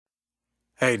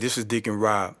Hey, this is Deacon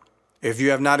Rob. If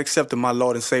you have not accepted my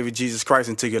Lord and Savior Jesus Christ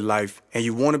into your life and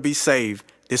you want to be saved,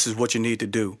 this is what you need to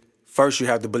do. First, you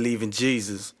have to believe in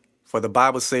Jesus. For the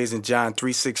Bible says in John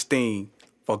 3:16,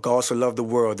 "For God so loved the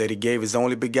world that he gave his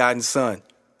only begotten Son,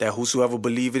 that whosoever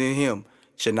believeth in him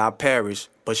shall not perish,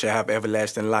 but shall have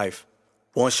everlasting life."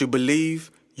 Once you believe,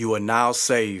 you are now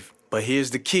saved. But here's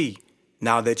the key.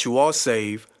 Now that you are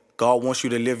saved, God wants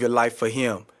you to live your life for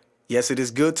him. Yes, it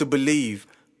is good to believe,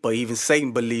 but even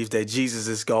Satan believes that Jesus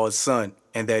is God's son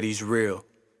and that he's real.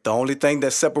 The only thing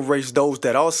that separates those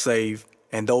that are saved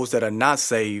and those that are not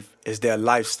saved is their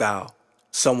lifestyle.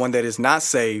 Someone that is not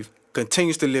saved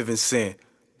continues to live in sin,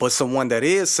 but someone that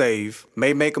is saved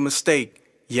may make a mistake.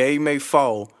 Yeah, he may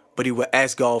fall, but he will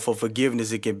ask God for forgiveness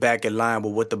to get back in line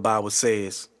with what the Bible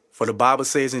says. For the Bible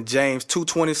says in James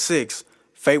 2:26,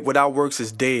 faith without works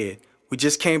is dead. We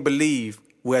just can't believe.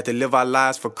 We have to live our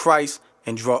lives for Christ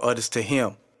and draw others to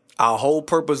him. Our whole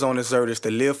purpose on this earth is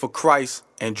to live for Christ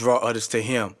and draw others to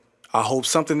him. I hope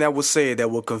something that was said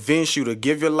that will convince you to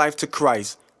give your life to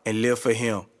Christ and live for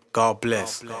him. God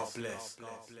bless. God bless.